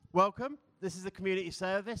welcome. This is a community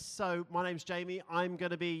service. So my name's Jamie. I'm going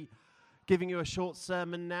to be giving you a short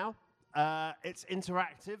sermon now. It's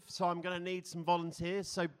interactive, so I'm going to need some volunteers,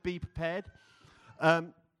 so be prepared.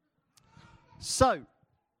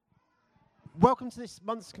 Welcome to this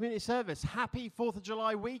month's community service. Happy 4th of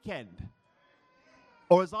July weekend.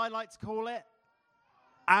 Or as I like to call it,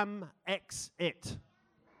 Am-Ex-It.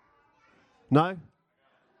 No?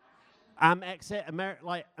 Am-Ex-It,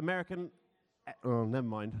 American... Oh, never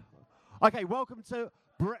mind. Okay, welcome to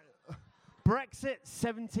Brexit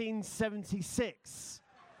 1776.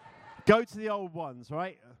 Go to the old ones,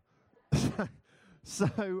 right? Over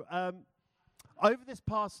this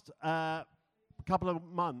past couple of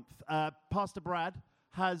months, Pastor Brad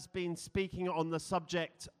has been speaking on the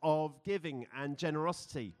subject of giving and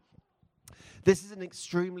generosity. This is an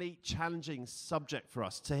extremely challenging subject for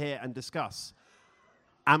us to hear and discuss.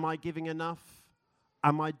 Am I giving enough?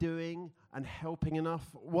 Am I doing and helping enough?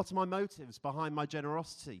 What are my motives behind my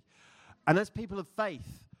generosity? And as people of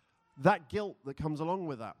faith, that guilt that comes along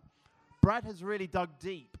with that. Brad has really dug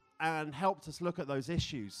deep and helped us look at those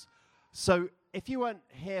issues. So if you weren't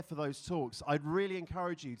here for those talks, I'd really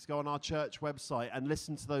encourage you to go on our church website and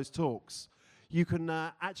listen to those talks. You can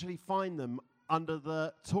actually find them under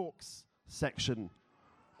the talks section,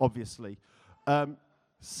 obviously.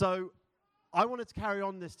 So I wanted to carry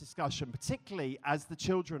on this discussion, particularly as the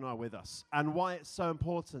children are with us, and why it's so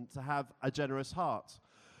important to have a generous heart.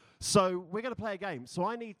 So we're going to play a game. So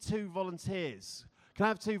I need 2 volunteers. Can I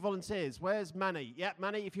have 2 volunteers? Where's Manny? Yeah,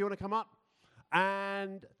 Manny, if you want to come up.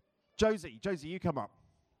 And Josie, you come up.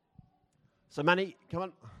 So Manny, come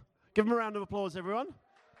on. Give him a round of applause, everyone.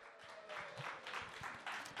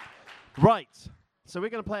 Right. So we're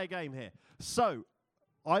going to play a game here. So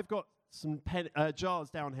I've got some jars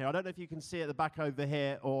down here. I don't know if you can see at the back over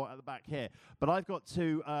here or at the back here, but I've got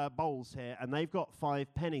 2 bowls here, and they've got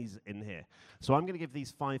 5 pennies in here. So I'm going to give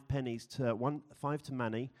these 5 pennies to 5 to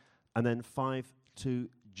Manny, and then 5 to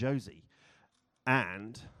Josie.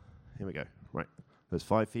 And here we go. Right, there's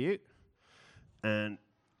 5 for you, and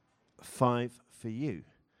 5 for you.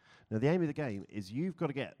 Now the aim of the game is you've got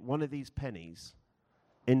to get one of these pennies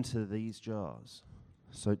into these jars.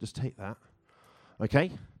 So just take that,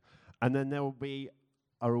 okay? And then there will be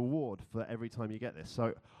a reward for every time you get this.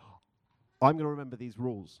 So I'm going to remember these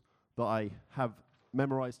rules that I have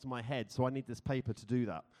memorized to my head, so I need this paper to do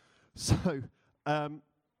that. So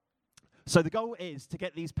the goal is to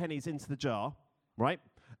get these pennies into the jar, right?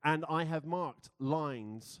 And I have marked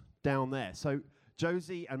lines down there. So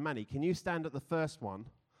Josie and Manny, can you stand at the first one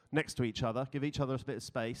next to each other? Give each other a bit of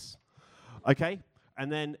space. Okay?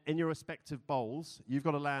 And then in your respective bowls, you've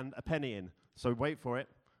got to land a penny in. So wait for it,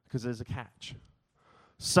 because there's a catch.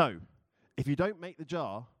 So, if you don't make the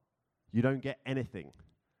jar, you don't get anything.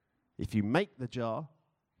 If you make the jar,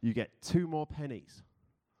 you get 2 more pennies.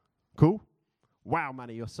 Cool? Wow,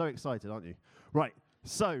 Manny, you're so excited, aren't you? Right,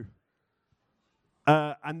 so,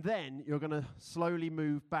 and then you're going to slowly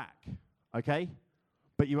move back, okay?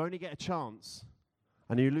 But you only get a chance,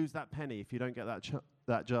 and you lose that penny if you don't get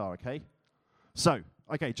that jar, okay? So,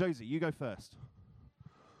 okay, Josie, you go first.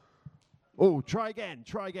 Oh, try again.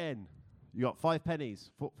 You got 5 pennies,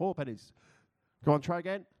 4 pennies. Go on, try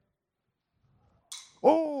again.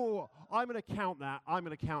 Oh, I'm going to count that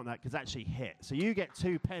because that actually hit. So you get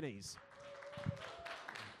 2 pennies.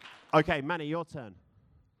 Okay, Manny, your turn.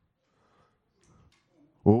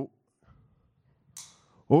 Oh,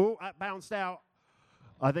 that bounced out.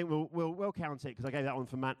 I think we'll count it because I gave that one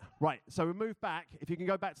for Matt. Right, so we move back. If you can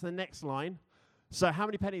go back to the next line. So how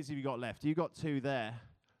many pennies have you got left? You got 2 there.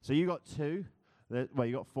 So you got 2. Well,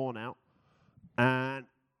 you got 4 now. And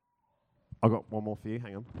I've got 1 more for you.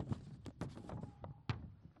 Hang on.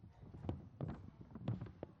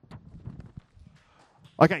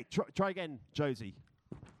 Okay, try again, Josie.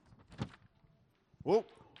 Whoa.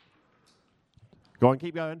 Go on,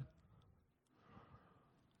 keep going.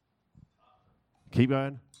 Keep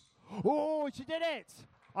going. Oh, she did it!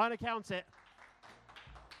 I'm going to count it.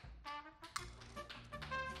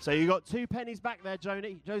 So you got 2 pennies back there,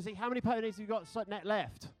 Josie. How many pennies have you got net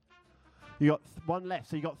left? You got 1 left,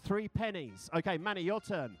 so you got 3 pennies. Okay, Manny, your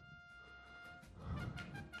turn.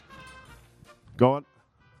 Go on.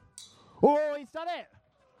 Oh, he's done it!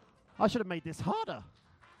 I should have made this harder.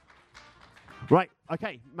 Right,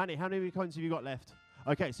 okay, Manny, how many coins have you got left?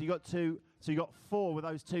 Okay, so you got 2, so you got 4 with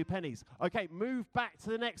those 2 pennies. Okay, move back to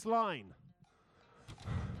the next line.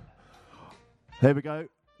 There we go.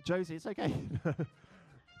 Josie, it's okay.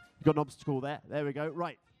 You've got an obstacle there. There we go.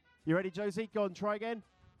 Right. You ready, Josie? Go on, try again.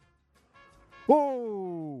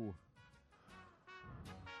 Whoa!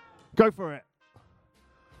 Go for it.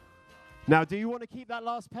 Now, do you want to keep that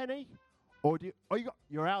last penny? Or do you, oh,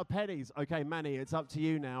 you're out of pennies. Okay, Manny, it's up to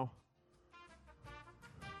you now.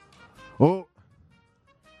 Oh.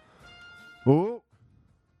 Oh.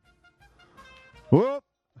 Oh.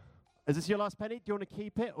 Is this your last penny? Do you want to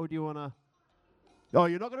keep it or do you want to? Oh,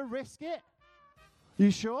 you're not going to risk it?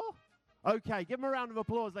 You sure? Okay, give him a round of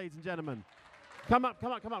applause, ladies and gentlemen. Come up,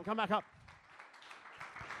 come up, come up, come back up.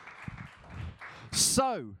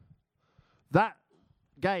 So, that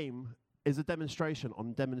game is a demonstration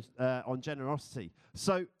on generosity.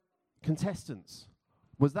 So, contestants,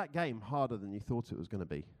 was that game harder than you thought it was going to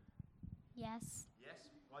be? Yes. Yes?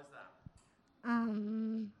 Why is that?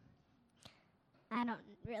 I don't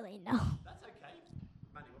really know. That's okay.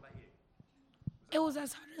 Manny, what about you? It was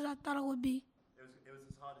as hard as I thought it would be. It was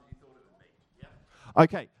as hard as you thought it would be. Yeah.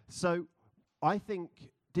 Okay, so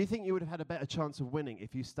do you think you would have had a better chance of winning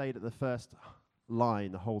if you stayed at the first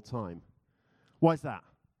line the whole time? Why is that?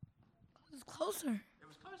 It was closer. It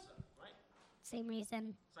was closer, right? Same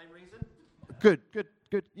reason. Same reason? Good.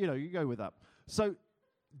 You know, you go with that. So,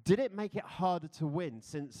 did it make it harder to win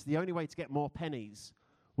since the only way to get more pennies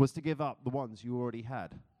was to give up the ones you already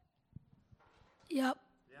had? Yep.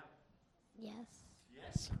 Yeah. Yes.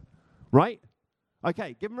 Yes. Right?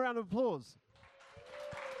 Okay, give them a round of applause.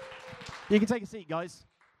 You can take a seat, guys.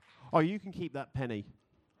 Oh, you can keep that penny.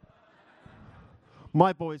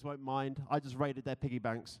 My boys won't mind. I just raided their piggy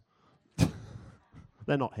banks.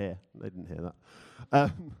 They're not here. They didn't hear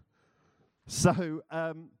that.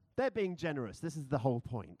 They're being generous. This is the whole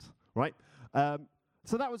point, right?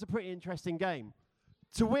 So that was a pretty interesting game.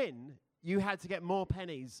 To win, you had to get more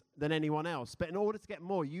pennies than anyone else. But in order to get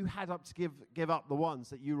more, you had to give up the ones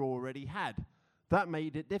that you already had. That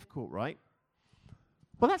made it difficult, right?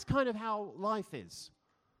 Well, that's kind of how life is,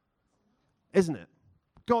 isn't it?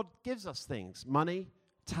 God gives us things, money,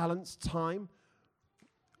 talents, time,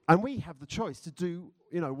 and we have the choice to do,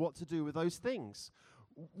 what to do with those things.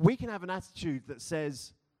 We can have an attitude that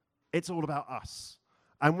says it's all about us,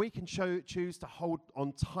 and we can choose to hold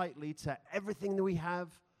on tightly to everything that we have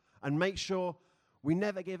and make sure we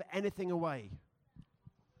never give anything away.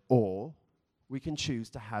 Or we can choose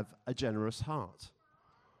to have a generous heart.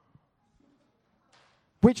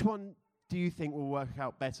 Which one do you think will work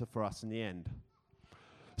out better for us in the end?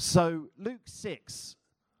 So Luke 6,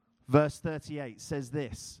 verse 38 says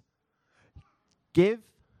this: "Give,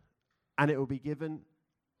 and it will be given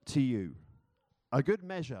to you. A good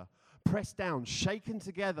measure, pressed down, shaken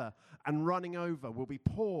together, and running over, will be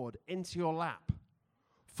poured into your lap.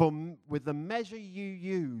 For with the measure you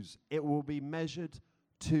use, it will be measured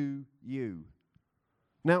to you."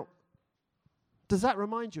 Now, does that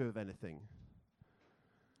remind you of anything?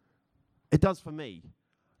 It does for me.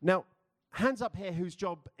 Now, hands up here whose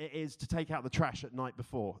job it is to take out the trash the night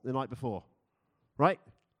before, right?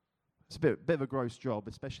 It's a bit of a gross job,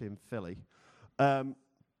 especially in Philly. And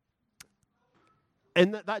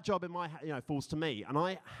that job in my falls to me. And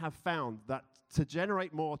I have found that to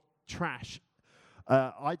generate more trash,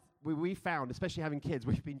 we found, especially having kids,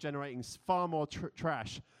 we've been generating far more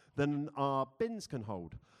trash than our bins can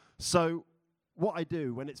hold. So what I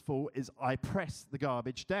do when it's full is I press the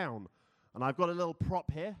garbage down. And I've got a little prop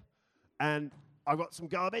here, and I've got some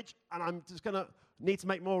garbage, and I'm just going to need to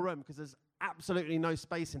make more room because there's absolutely no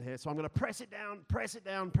space in here. So I'm going to press it down,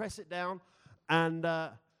 and,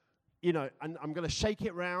 and I'm going to shake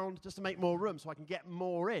it round just to make more room so I can get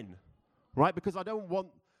more in, right? Because I don't want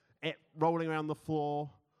it rolling around the floor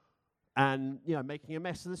and, making a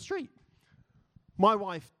mess of the street. My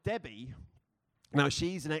wife, Debbie, now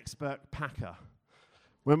she's an expert packer.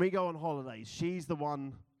 When we go on holidays, she's the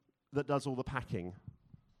one that does all the packing.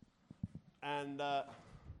 And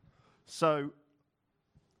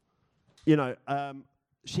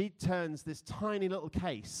she turns this tiny little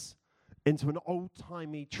case into an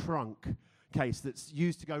old-timey trunk case that's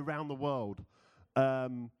used to go round the world,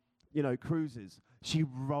 cruises. She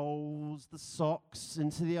rolls the socks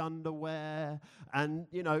into the underwear and,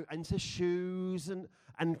 into shoes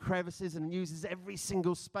and crevices and uses every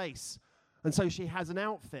single space. And so she has an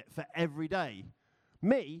outfit for every day.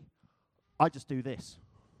 Me, I just do this.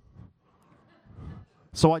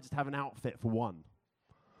 So I just have an outfit for one.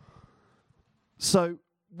 So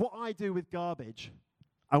what I do with garbage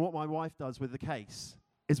and what my wife does with the case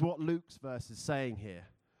is what Luke's verse is saying here.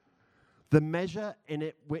 The measure in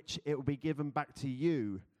it which it will be given back to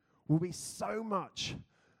you will be so much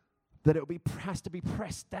that it has to be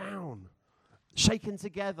pressed down, shaken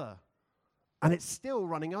together, and it's still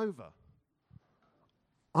running over.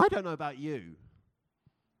 I don't know about you,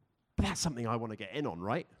 but that's something I want to get in on,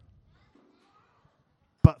 right?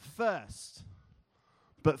 But first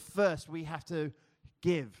we have to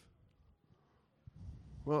give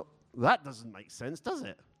Well, that doesn't make sense, does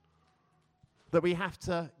it? That we have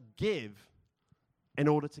to give in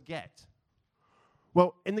order to get.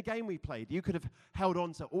 Well, in the game we played, you could have held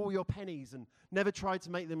on to all your pennies and never tried to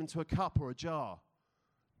make them into a cup or a jar.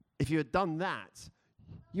 If you had done that,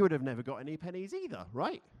 you would have never got any pennies either,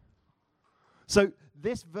 right? So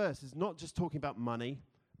this verse is not just talking about money,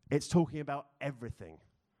 it's talking about everything.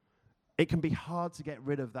 It can be hard to get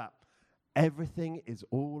rid of that everything is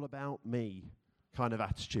all about me kind of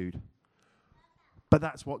attitude. But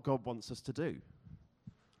that's what God wants us to do.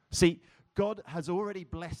 See, God has already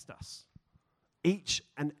blessed us, each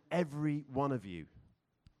and every one of you,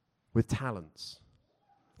 with talents.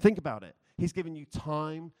 Think about it. He's given you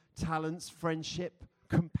time, talents, friendship,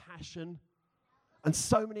 compassion, and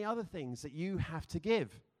so many other things that you have to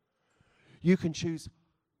give. You can choose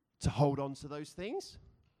to hold on to those things,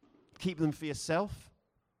 keep them for yourself,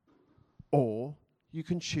 or you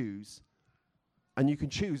can choose, and you can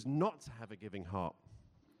choose not to have a giving heart,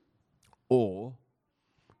 or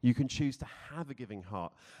you can choose to have a giving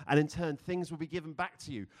heart, and in turn, things will be given back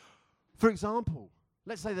to you. For example,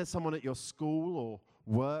 let's say there's someone at your school or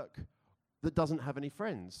work that doesn't have any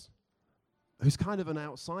friends, who's kind of an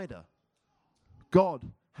outsider. God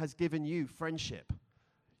has given you friendship.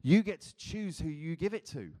 You get to choose who you give it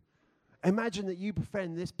to. Imagine that you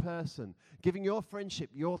befriend this person, giving your friendship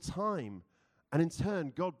your time, and in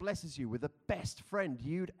turn, God blesses you with the best friend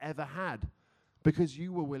you'd ever had because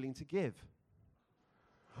you were willing to give.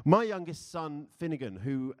 My youngest son, Finnegan,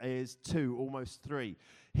 who is 2, almost 3,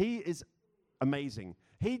 he is amazing.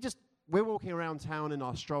 We're walking around town in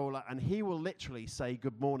our stroller, and he will literally say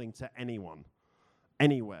good morning to anyone,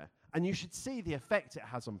 anywhere. And you should see the effect it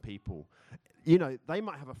has on people. You know, they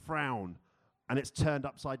might have a frown, and it's turned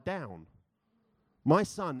upside down. My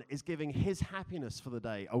son is giving his happiness for the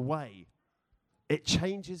day away. It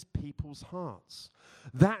changes people's hearts.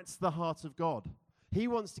 That's the heart of God. He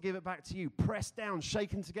wants to give it back to you, pressed down,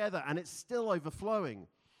 shaken together, and it's still overflowing.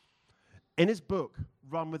 In his book,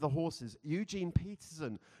 Run with the Horses, Eugene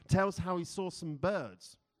Peterson tells how he saw some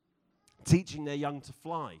birds teaching their young to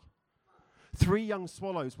fly. 3 young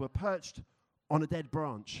swallows were perched on a dead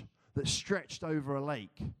branch that stretched over a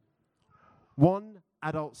lake. One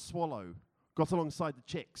adult swallow got alongside the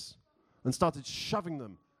chicks and started shoving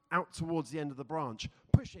them out towards the end of the branch,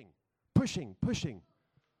 pushing.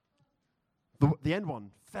 The end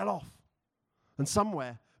one fell off, and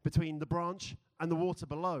somewhere between the branch and the water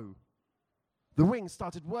below, the wings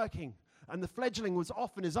started working, and the fledgling was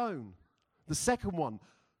off on his own. The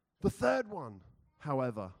third one,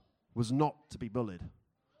 however, was not to be bullied.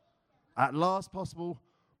 At last possible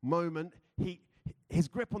moment, his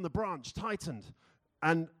grip on the branch tightened,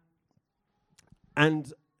 his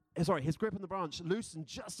grip on the branch loosened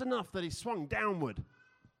just enough that he swung downward,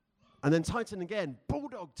 and then tightened again,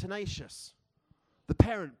 bulldog tenacious. The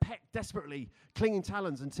parent pecked desperately, clinging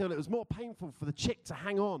talons until it was more painful for the chick to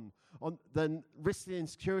hang on than risk the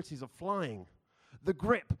insecurities of flying. The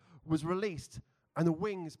grip was released, and the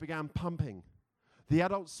wings began pumping. The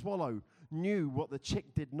adult swallow knew what the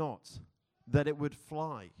chick did not, that it would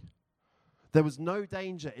fly. There was no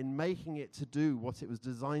danger in making it to do what it was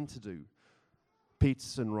designed to do.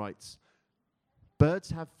 Peterson writes, birds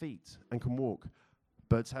have feet and can walk.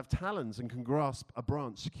 Birds have talons and can grasp a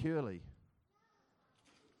branch securely.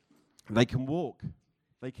 They can walk,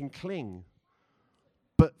 they can cling,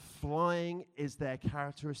 but flying is their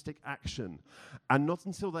characteristic action. And not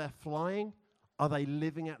until they're flying are they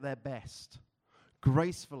living at their best,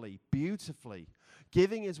 gracefully, beautifully.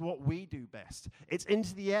 Giving is what we do best. It's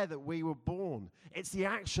into the air that we were born. It's the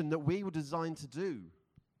action that we were designed to do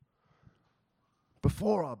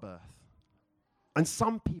before our birth. And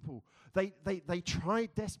some people, they try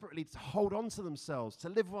desperately to hold on to themselves, to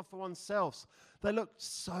live for oneself. They look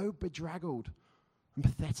so bedraggled and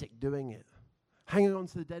pathetic doing it, hanging on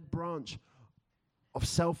to the dead branch of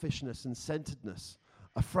selfishness and centeredness,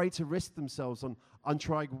 afraid to risk themselves on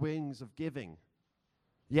untried wings of giving.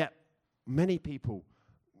 Yet, many people,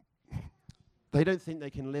 they don't think they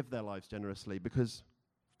can live their lives generously because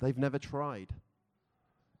they've never tried.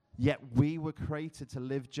 Yet we were created to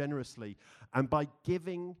live generously, and by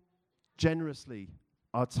giving generously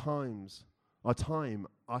our time,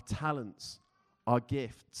 our talents, our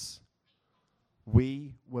gifts,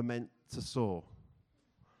 we were meant to soar.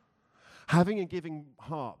 Having a giving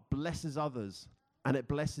heart blesses others, and it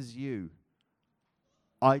blesses you.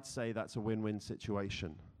 I'd say that's a win-win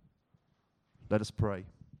situation. Let us pray.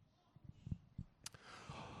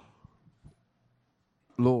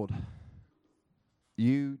 Lord,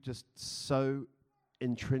 you just so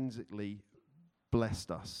intrinsically blessed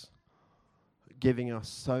us, giving us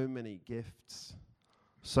so many gifts,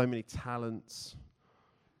 so many talents,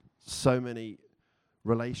 so many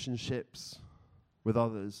relationships with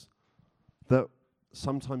others, that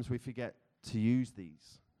sometimes we forget to use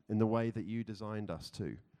these in the way that you designed us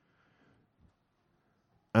to.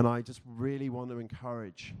 And I just really want to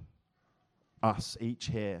encourage us each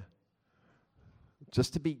here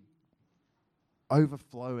just to be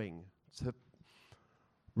overflowing, to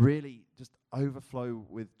really just overflow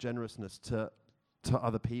with generousness to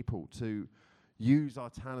other people, to use our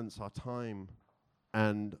talents, our time,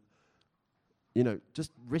 and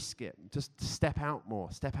just risk it. Just step out more.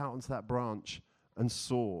 Step out onto that branch and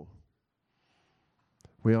soar.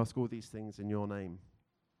 We ask all these things in your name.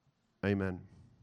 Amen.